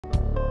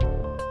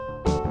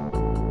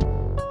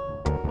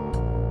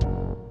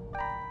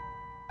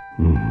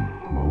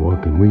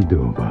What can we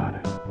do about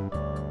it?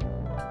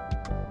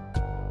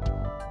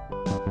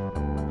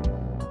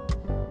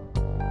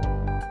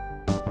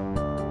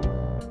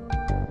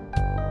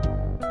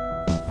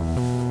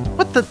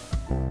 What the?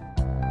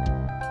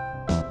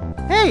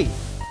 Hey!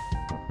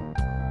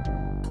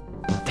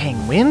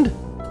 Dang wind!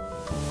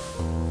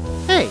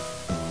 Hey!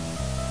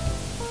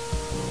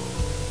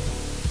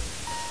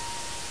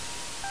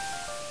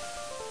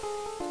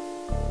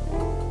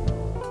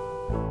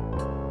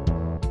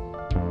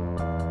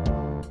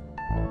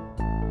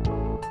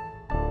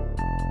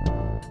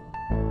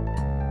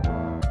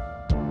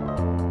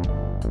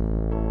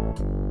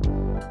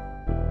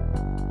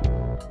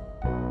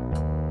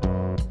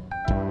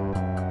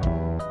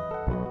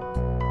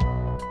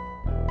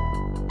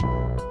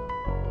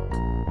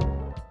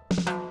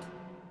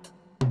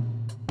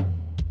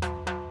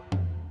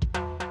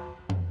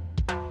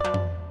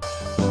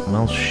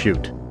 Well,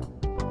 shoot.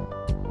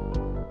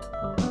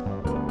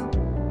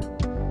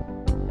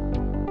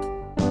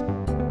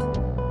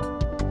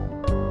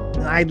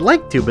 I'd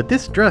like to, but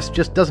this dress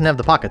just doesn't have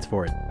the pockets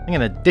for it. I'm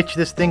gonna ditch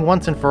this thing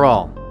once and for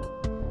all.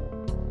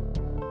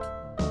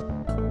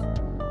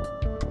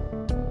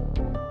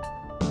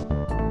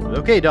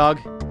 Okay, dog.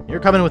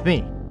 You're coming with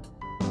me.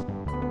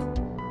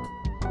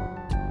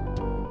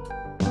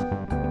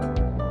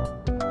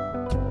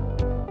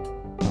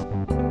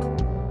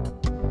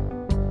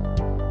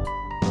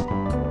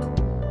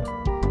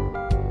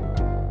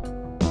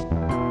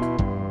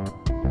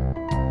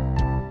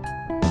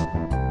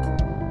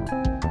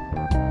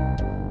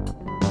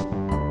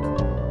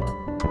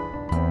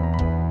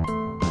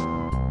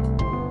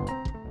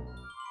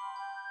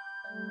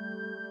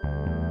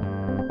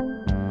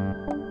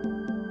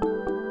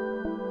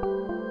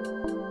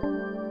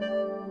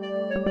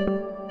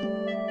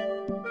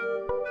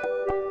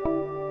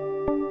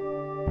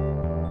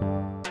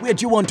 Where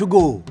do you want to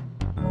go?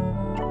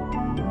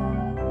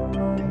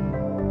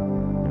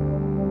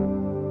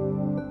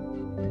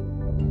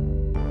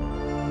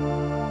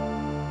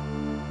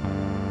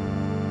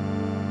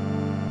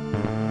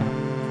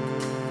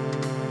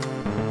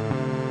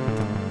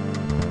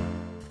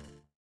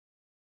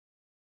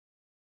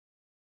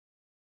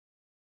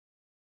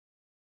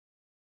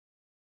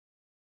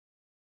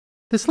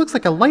 This looks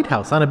like a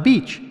lighthouse on a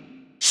beach.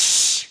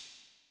 Shh!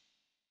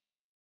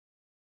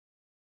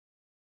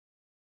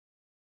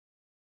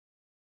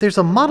 There's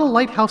a model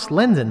lighthouse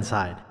lens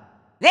inside.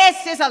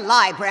 This is a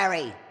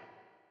library.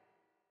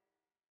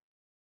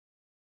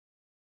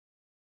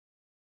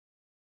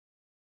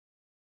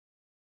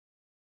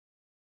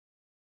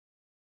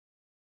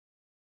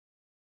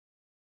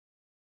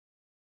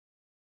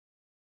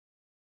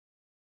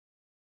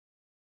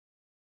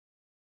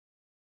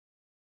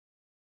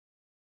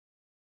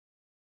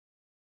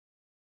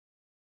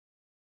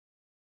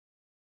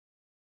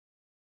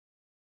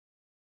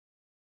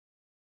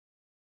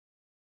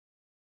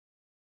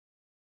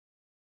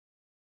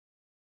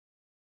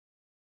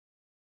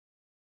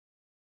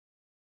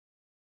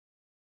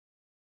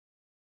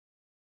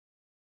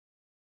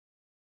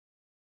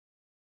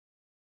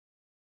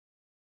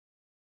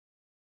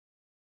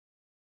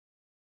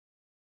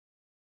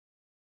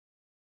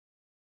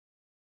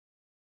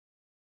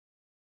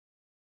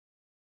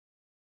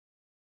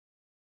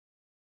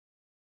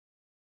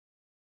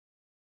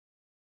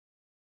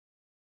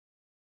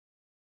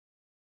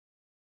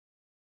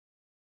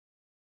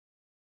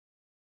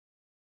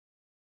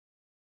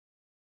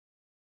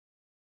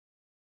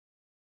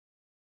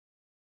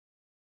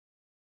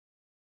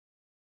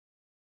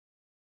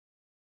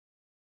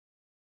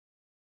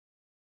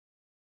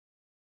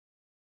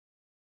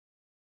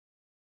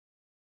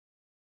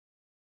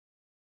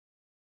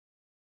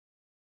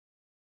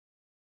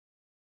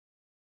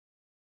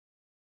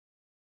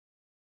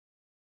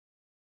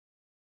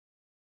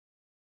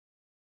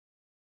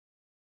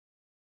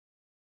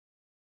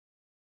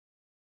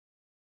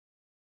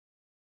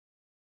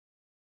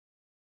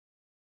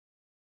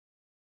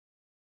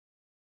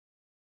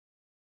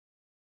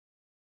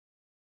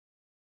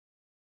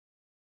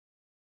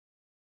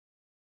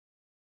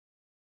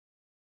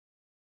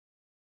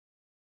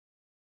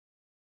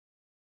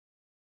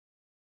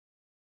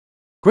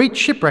 Great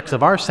shipwrecks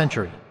of our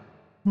century.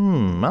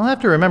 I'll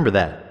have to remember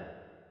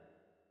that.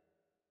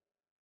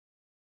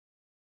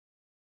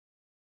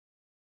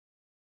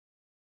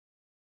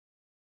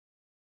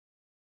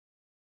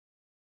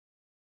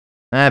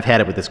 I've had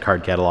it with this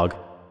card catalog.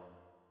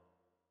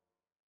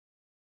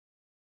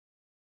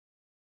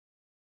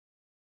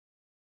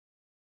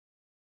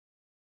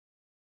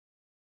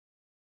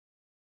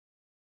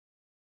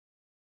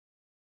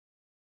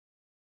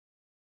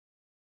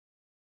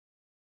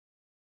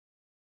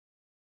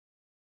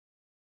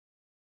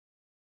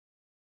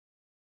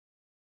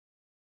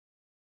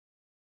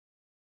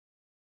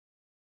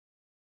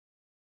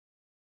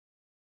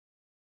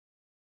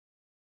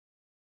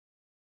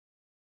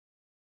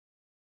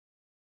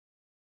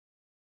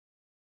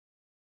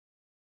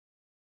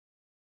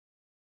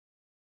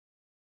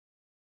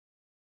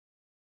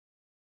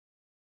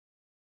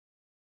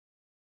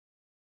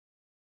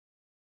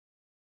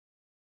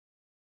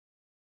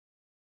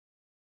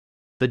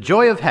 The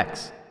Joy of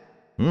Hex.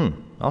 I'll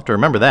have to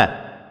remember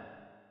that.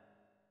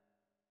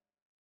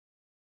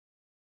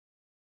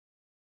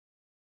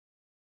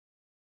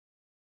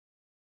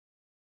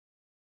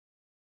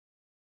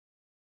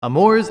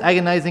 Amour's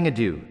Agonizing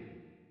Adieu.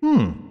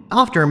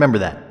 I'll have to remember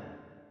that.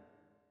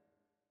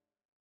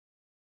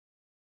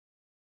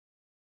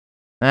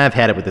 I've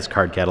had it with this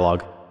card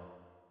catalog.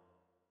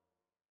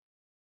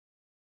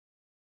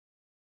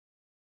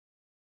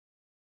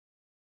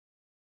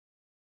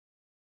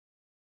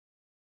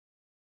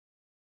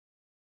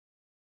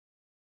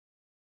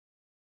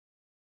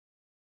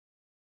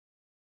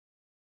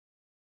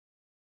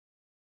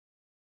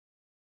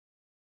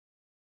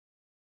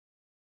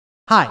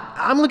 Hi,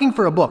 I'm looking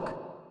for a book.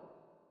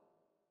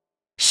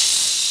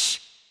 Shh!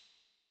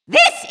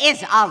 This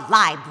is a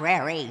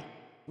library.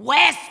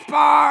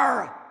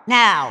 Whisper!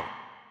 Now,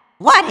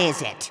 what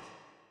is it?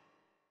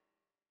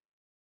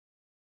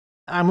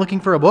 I'm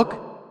looking for a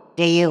book.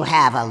 Do you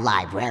have a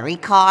library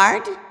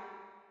card?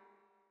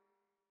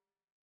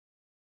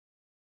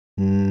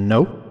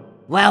 Nope.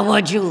 Well,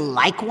 would you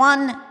like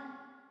one?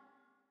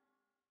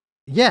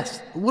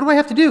 Yes, what do I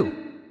have to do?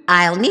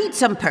 I'll need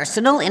some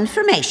personal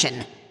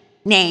information.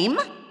 Name?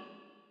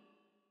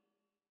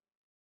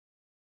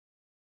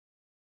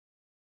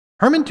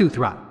 Herman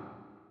Toothrot.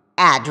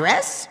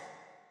 Address?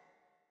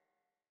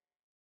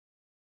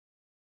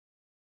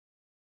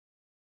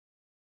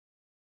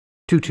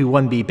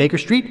 (221B Baker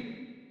Street).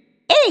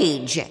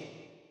 Age?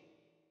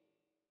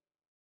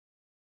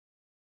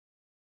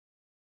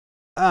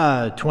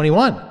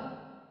 21.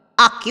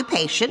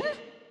 Occupation?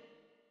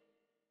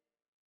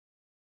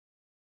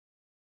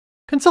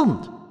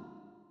 Consultant.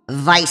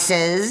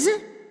 Vices?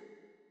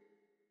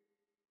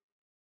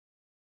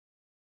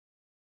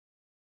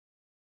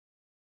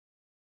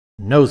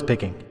 Nose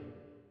picking.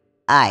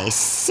 I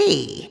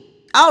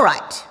see. All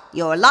right.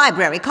 Your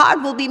library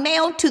card will be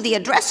mailed to the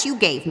address you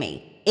gave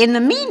me. In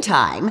the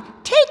meantime,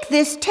 take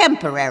this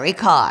temporary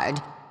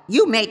card.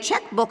 You may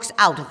check books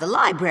out of the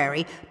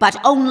library, but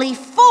only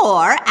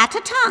 4 at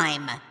a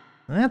time.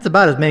 That's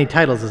about as many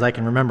titles as I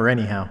can remember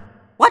anyhow.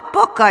 What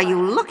book are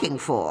you looking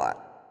for?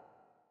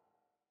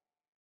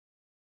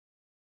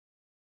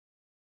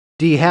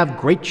 Do you have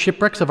Great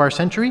Shipwrecks of Our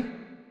Century?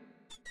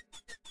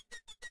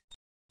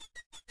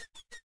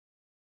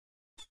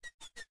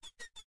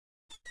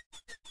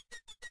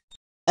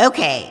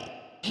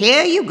 Okay,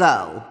 here you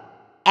go.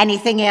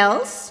 Anything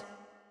else?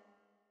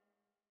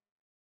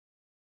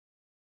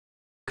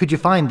 Could you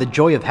find The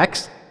Joy of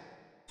Hex?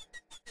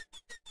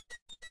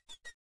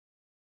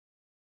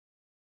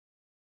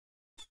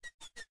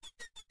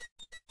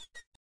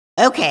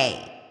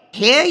 Okay,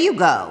 here you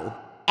go.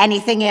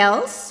 Anything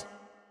else?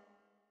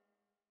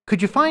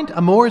 Could you find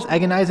Amour's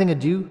Agonizing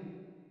Adieu?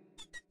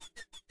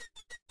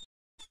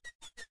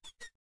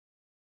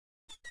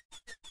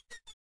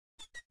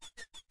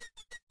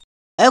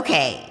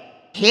 Okay,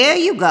 here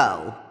you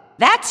go.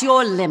 That's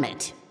your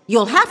limit.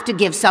 You'll have to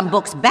give some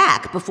books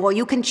back before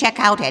you can check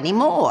out any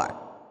more.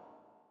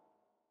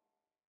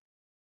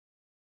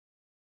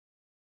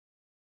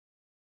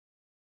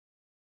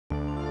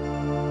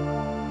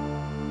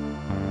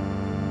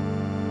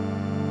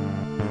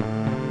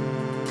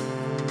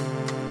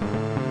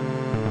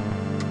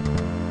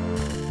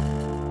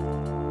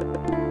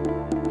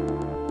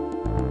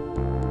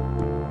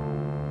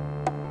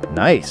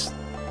 Nice.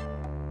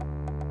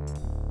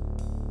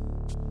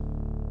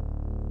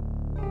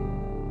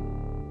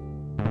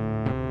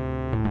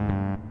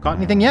 Caught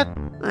anything yet?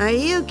 Are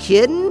you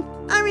kidding?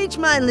 I reached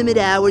my limit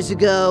hours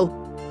ago.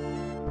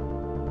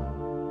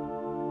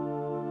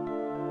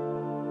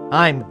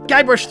 I'm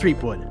Guybrush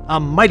Threepwood, a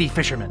mighty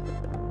fisherman.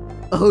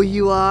 Oh,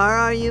 you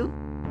are you?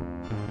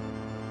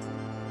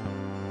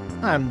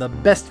 I'm the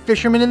best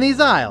fisherman in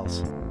these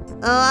isles.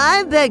 Oh,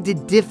 I beg to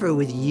differ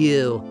with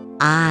you.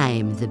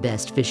 I'm the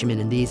best fisherman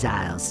in these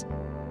isles.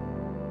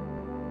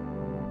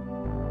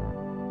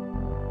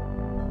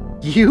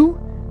 You?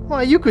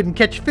 Why, you couldn't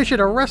catch fish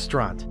at a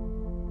restaurant.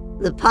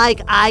 The pike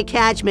I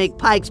catch make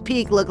Pike's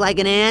Peak look like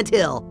an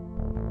anthill.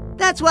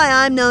 That's why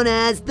I'm known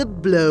as the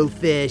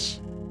blowfish.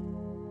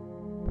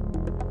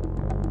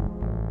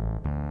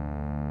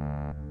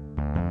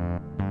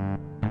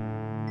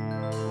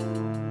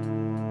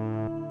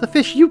 The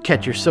fish you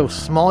catch are so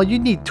small you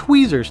need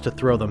tweezers to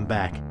throw them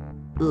back.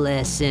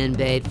 Listen,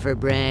 bait for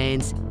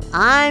brains.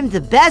 I'm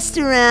the best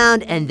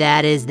around, and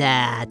that is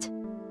that.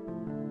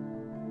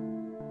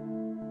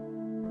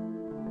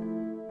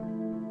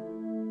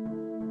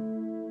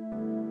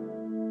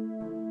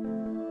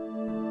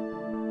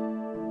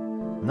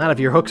 Not if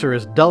your hooks are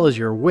as dull as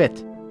your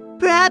wit.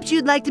 Perhaps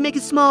you'd like to make a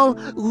small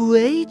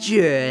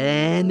wager,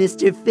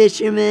 Mr.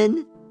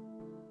 Fisherman?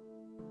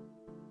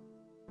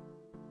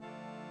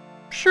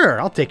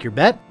 Sure, I'll take your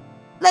bet.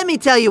 Let me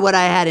tell you what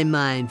I had in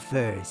mind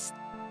first.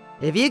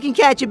 If you can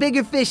catch a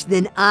bigger fish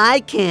than I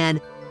can,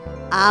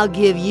 I'll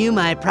give you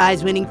my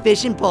prize-winning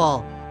fishing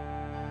pole.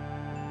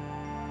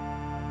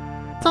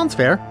 Sounds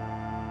fair.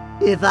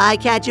 If I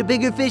catch a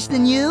bigger fish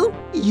than you,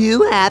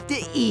 you have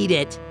to eat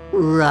it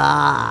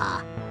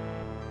raw.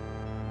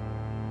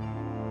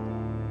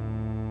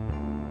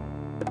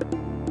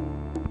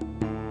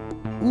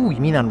 Ooh,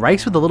 you mean on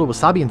rice with a little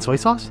wasabi and soy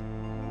sauce?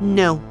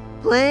 No,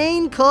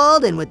 plain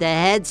cold and with the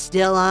head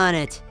still on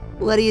it.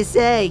 What do you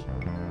say?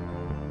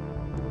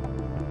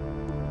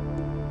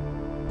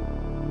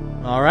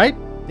 All right,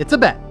 it's a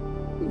bet.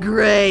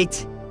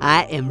 Great.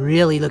 I am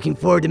really looking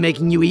forward to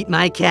making you eat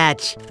my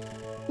catch.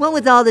 What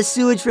with all the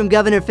sewage from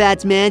Governor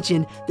Fat's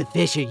mansion, the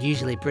fish are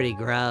usually pretty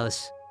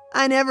gross.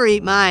 I never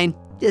eat mine,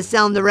 just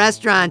sell them to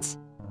restaurants.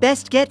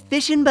 Best get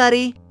fishing,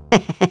 buddy.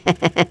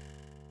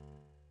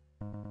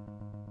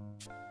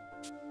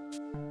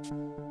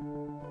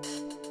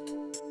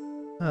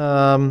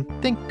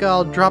 Think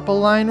I'll drop a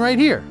line right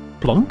here.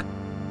 Plunk.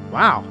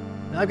 Wow,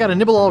 I've got a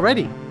nibble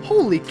already.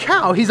 Holy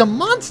cow, he's a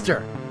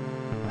monster!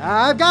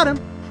 I've got him.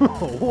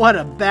 What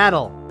a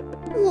battle.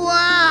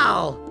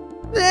 Wow!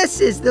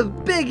 This is the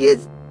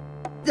biggest...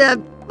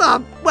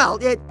 well,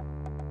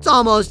 it's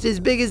almost as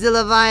big as the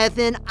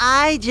Leviathan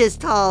I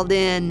just hauled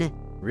in.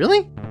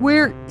 Really?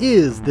 Where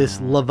is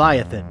this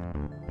Leviathan?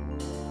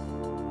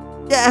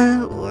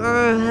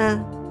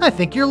 I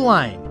think you're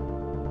lying.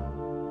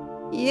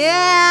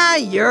 Yeah,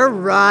 you're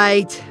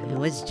right. It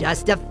was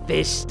just a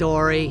fish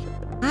story.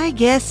 I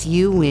guess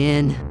you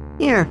win.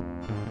 Here,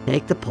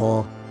 take the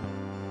pole.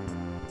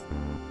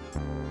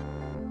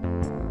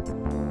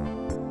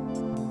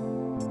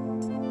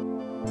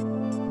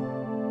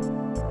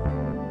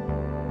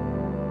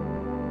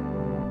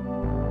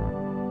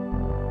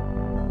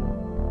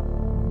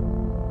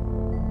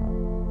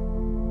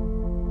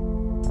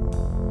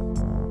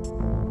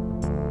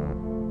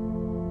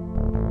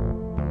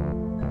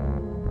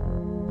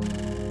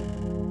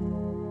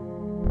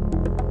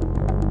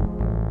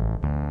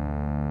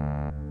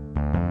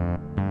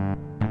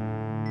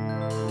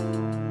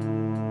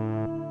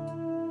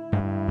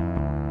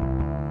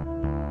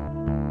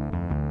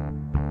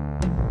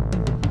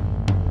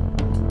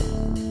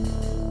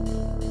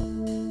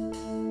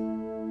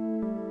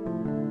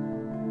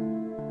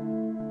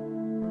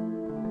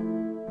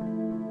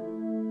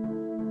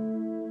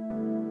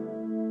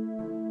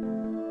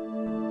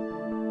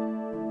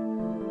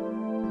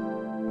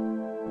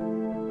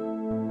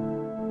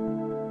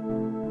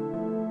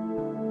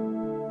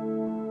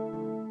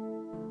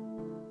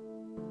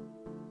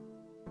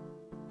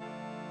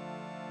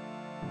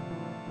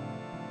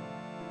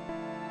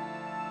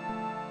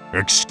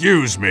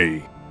 Excuse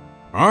me.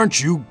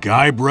 Aren't you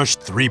Guybrush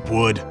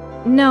Threepwood?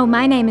 No,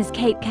 my name is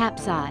Kate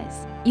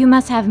Capsize. You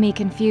must have me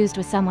confused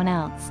with someone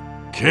else.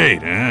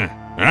 Kate, eh?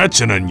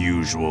 That's an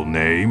unusual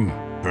name.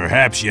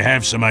 Perhaps you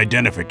have some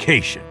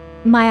identification.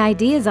 My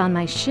ID is on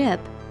my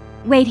ship.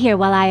 Wait here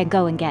while I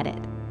go and get it.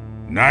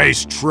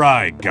 Nice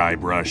try,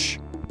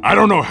 Guybrush. I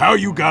don't know how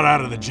you got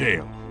out of the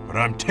jail, but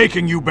I'm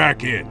taking you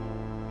back in.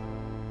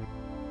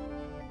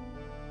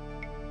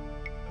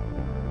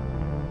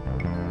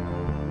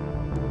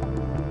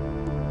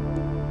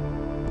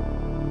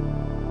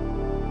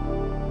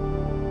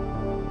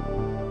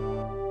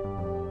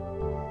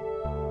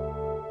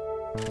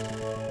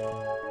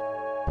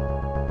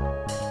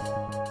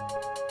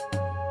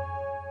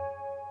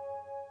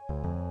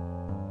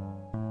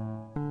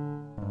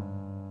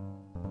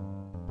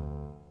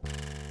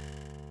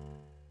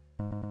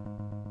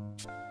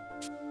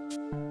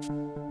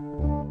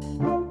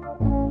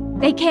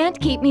 They can't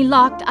keep me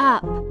locked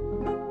up.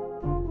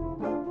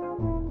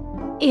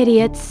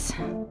 Idiots.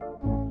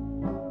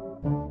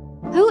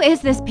 Who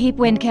is this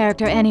Peepwind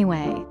character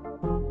anyway?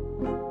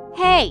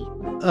 Hey!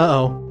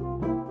 Uh-oh.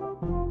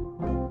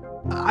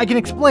 I can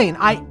explain,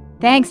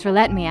 Thanks for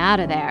letting me out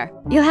of there.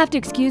 You'll have to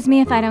excuse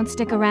me if I don't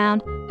stick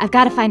around. I've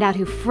got to find out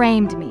who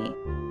framed me.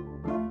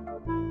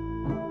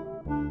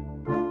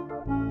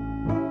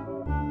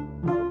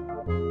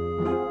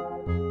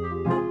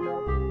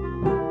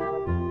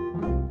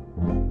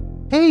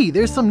 Hey,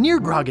 there's some near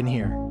grog in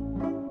here.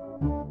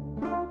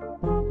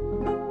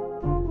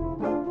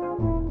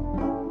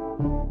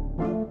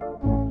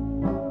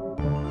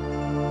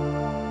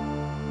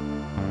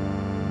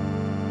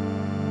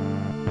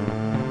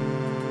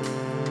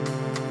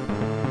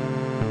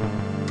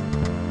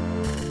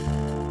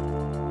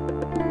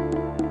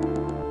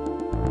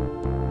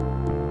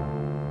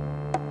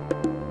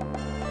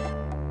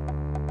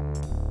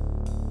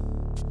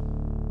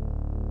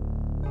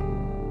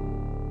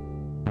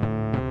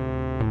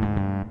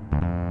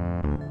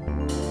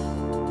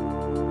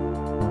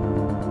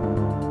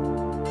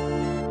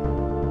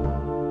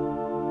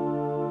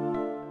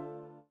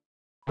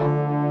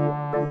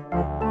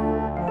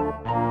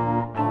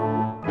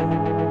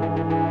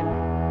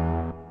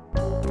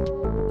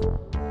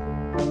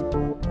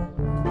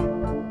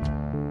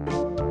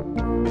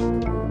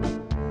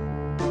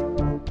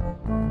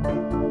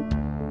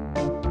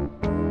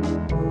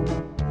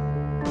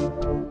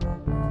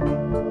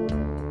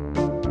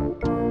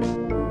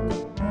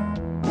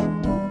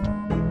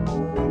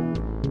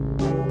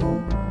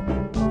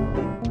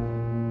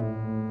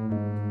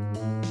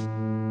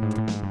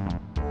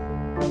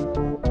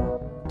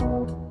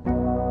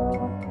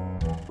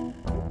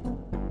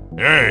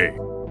 Hey,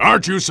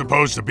 aren't you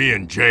supposed to be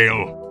in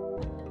jail?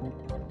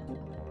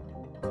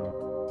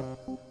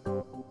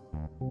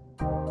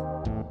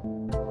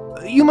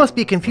 You must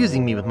be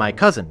confusing me with my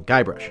cousin,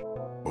 Guybrush.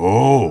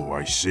 Oh,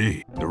 I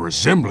see. The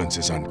resemblance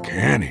is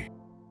uncanny.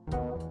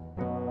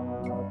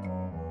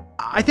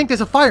 I think there's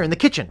a fire in the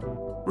kitchen.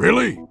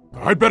 Really?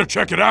 I'd better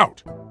check it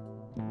out.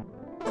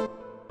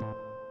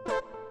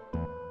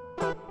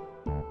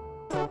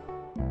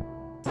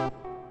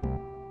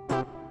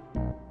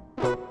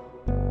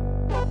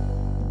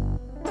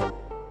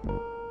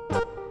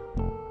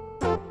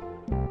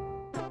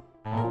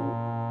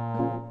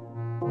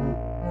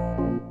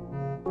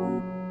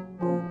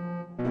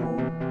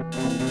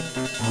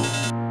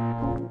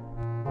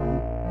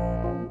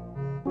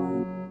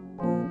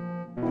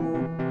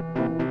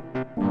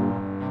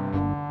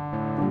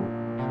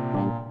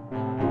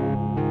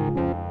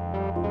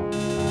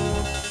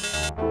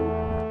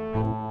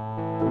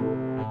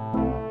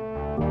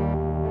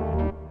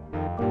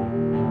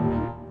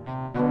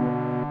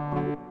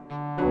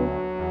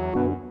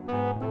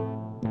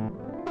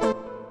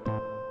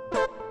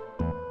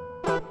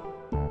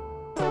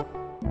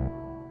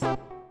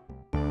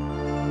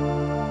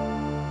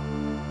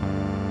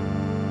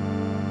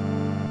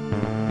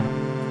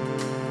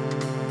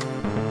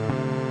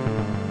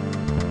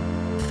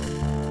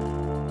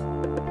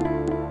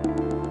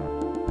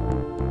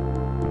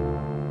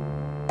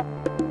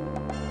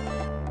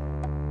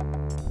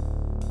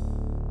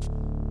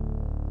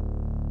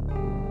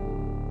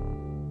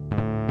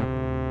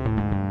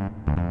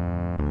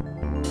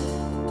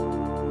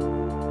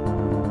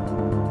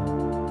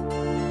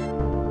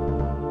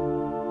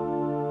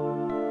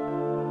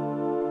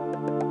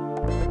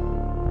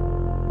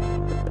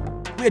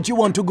 Where'd you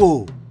want to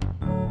go?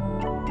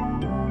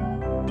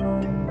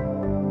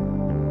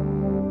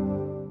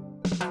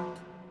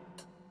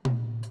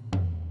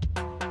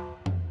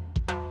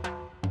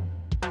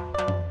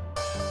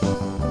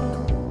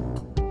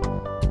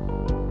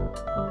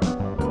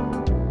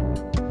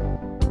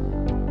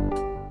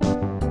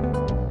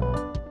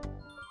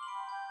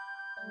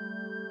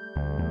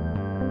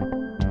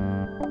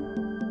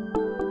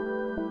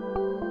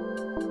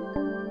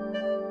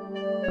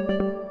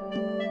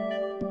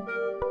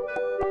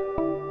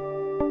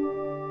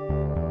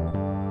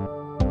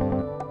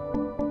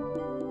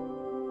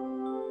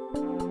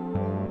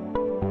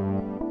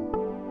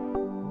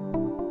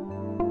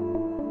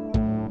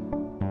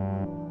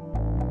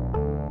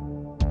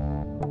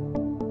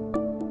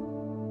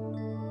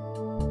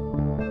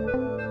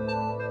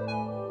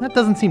 That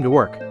doesn't seem to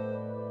work.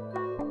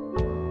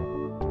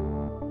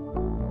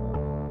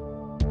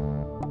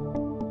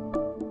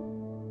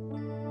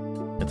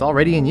 It's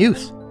already in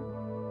use.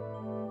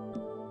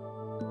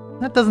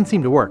 That doesn't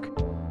seem to work.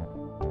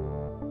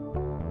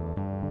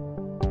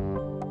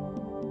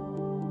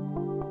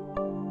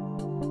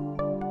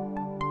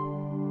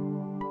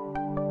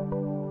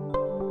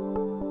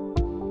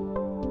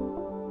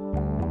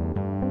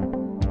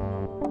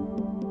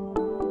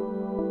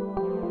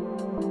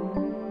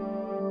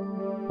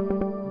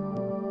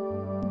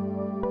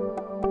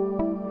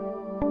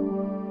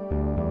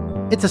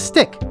 It's a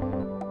stick.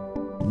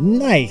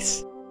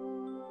 Nice.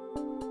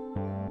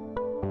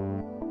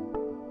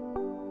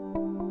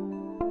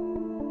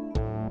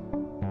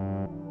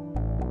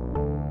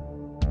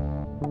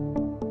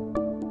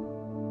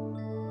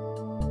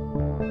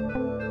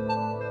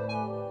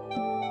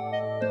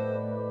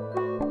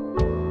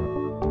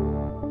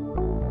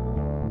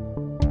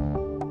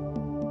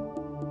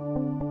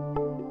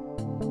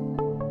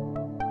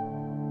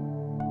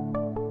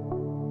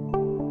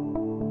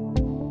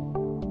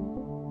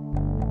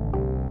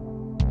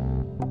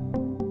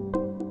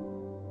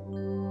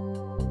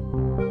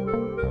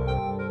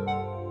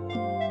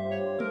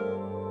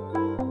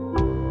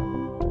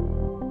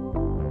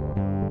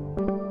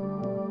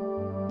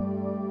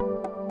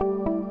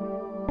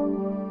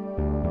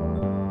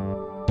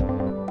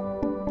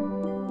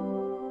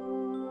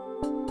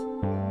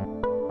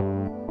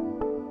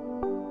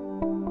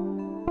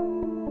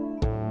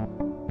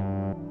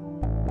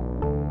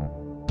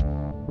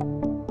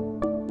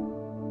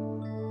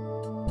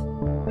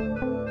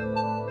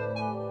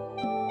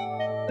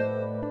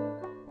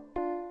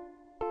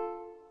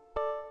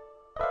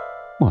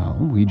 Well,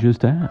 we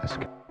just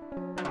ask.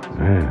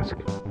 Ask?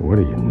 What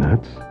are you,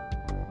 nuts?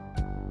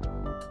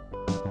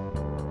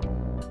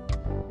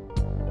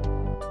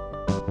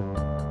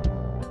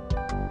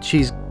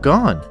 She's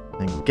gone.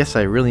 I guess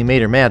I really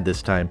made her mad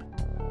this time.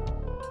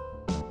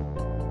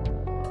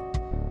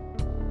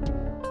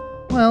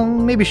 Well,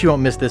 maybe she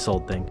won't miss this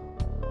old thing.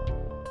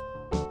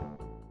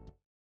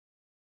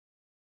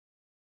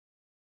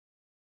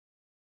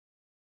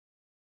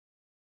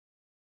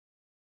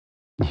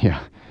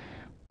 Yeah,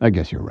 I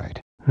guess you're right.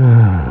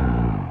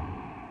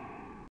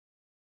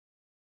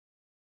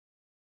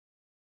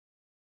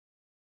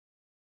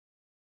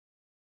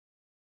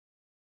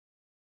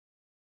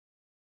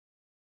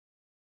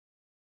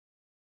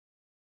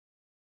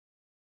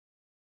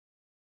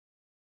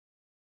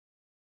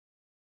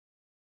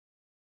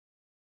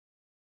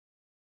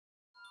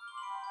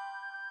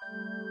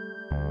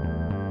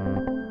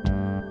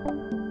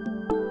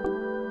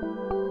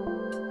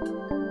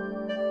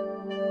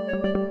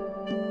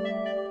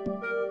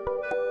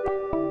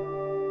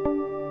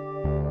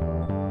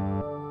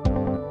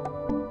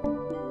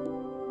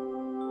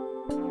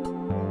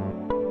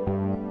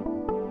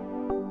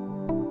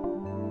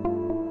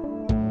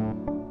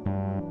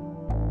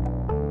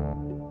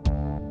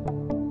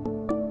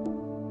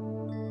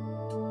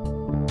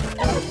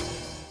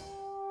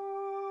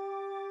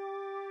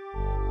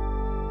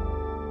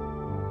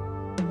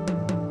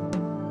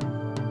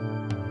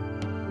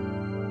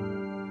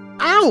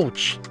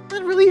 Ouch!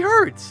 That really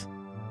hurts.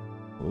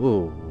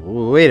 Ooh,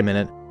 wait a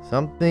minute.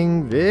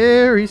 Something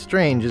very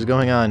strange is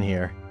going on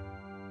here.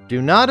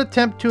 Do not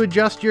attempt to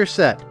adjust your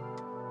set.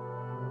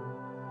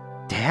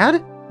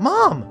 Dad?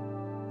 Mom?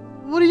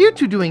 What are you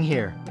two doing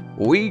here?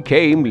 We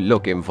came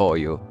looking for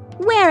you.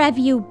 Where have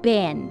you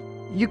been?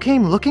 You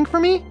came looking for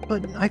me?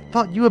 But I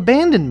thought you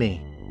abandoned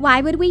me.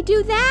 Why would we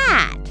do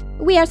that?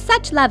 We are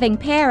such loving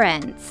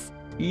parents.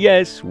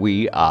 Yes,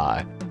 we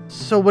are.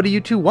 So what do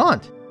you two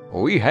want?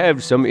 We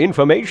have some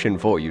information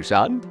for you,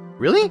 son.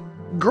 Really?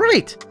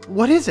 Great!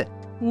 What is it?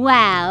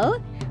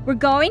 Well, we're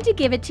going to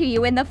give it to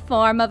you in the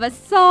form of a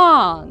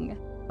song.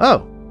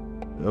 Oh,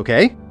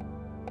 okay.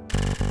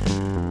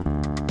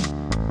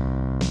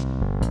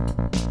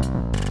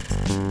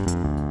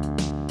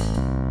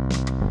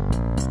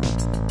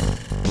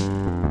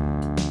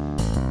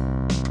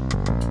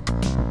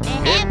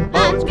 Hip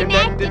bone's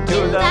connected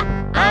to the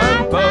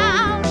arm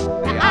bone.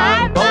 The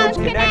arm bone's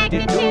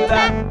connected to the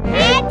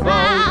head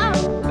bone.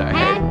 The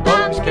head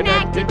bone's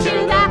connected to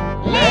the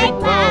leg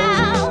bone.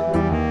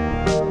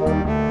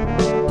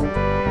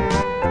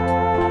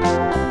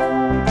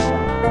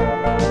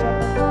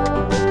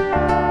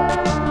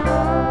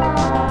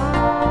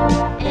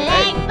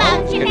 Leg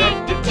bone's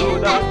connected to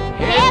the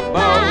hip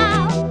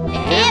bone. The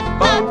hip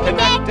bone's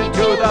connected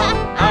to the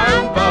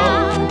arm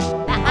bone.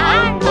 The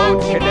arm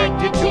bone's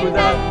connected to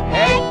the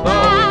head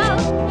bone.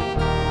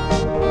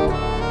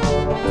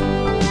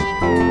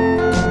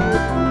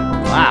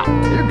 Wow,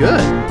 they're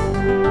good.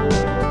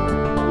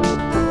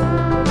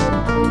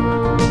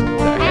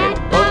 The head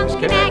bone's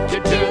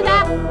connected to the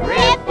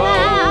rib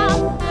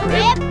bone. The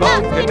rib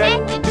bone's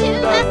connected to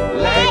the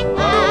leg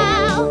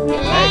bone. The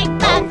leg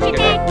bone's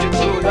connected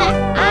to the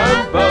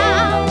arm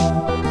bone.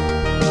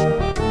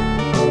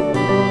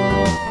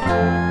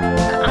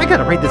 I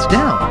gotta write this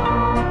down.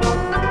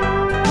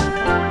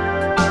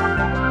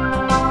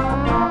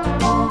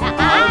 The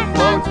arm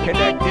bone's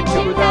connected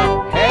to the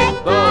head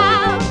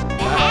bone.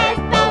 The head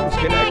bone's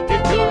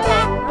connected to the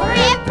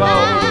rib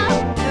bone.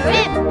 The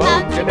rib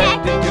bone's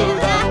connected to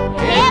the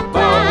hip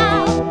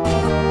bone.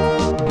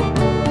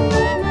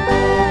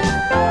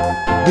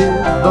 Hip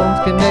bone's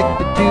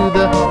connected to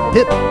the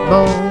hip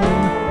bone.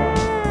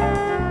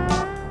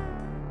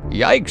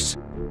 Yikes!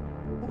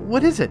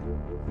 What is it?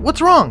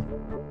 What's wrong?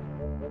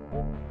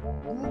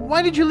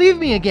 Why did you leave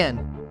me again?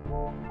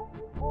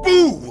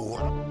 Fool!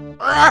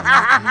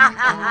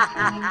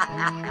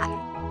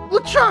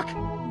 LeChuck!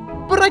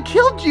 But I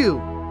killed you!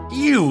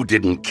 You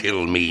didn't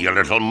kill me, you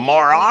little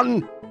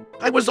moron!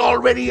 I was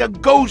already a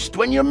ghost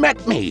when you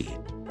met me.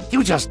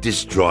 You just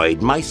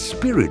destroyed my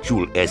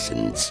spiritual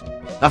essence.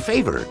 A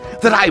favor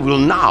that I will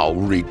now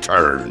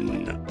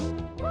return.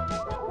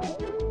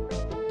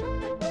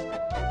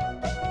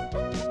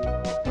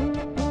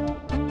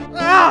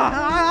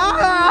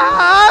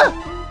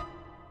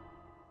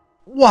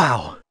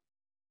 Wow!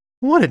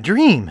 What a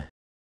dream!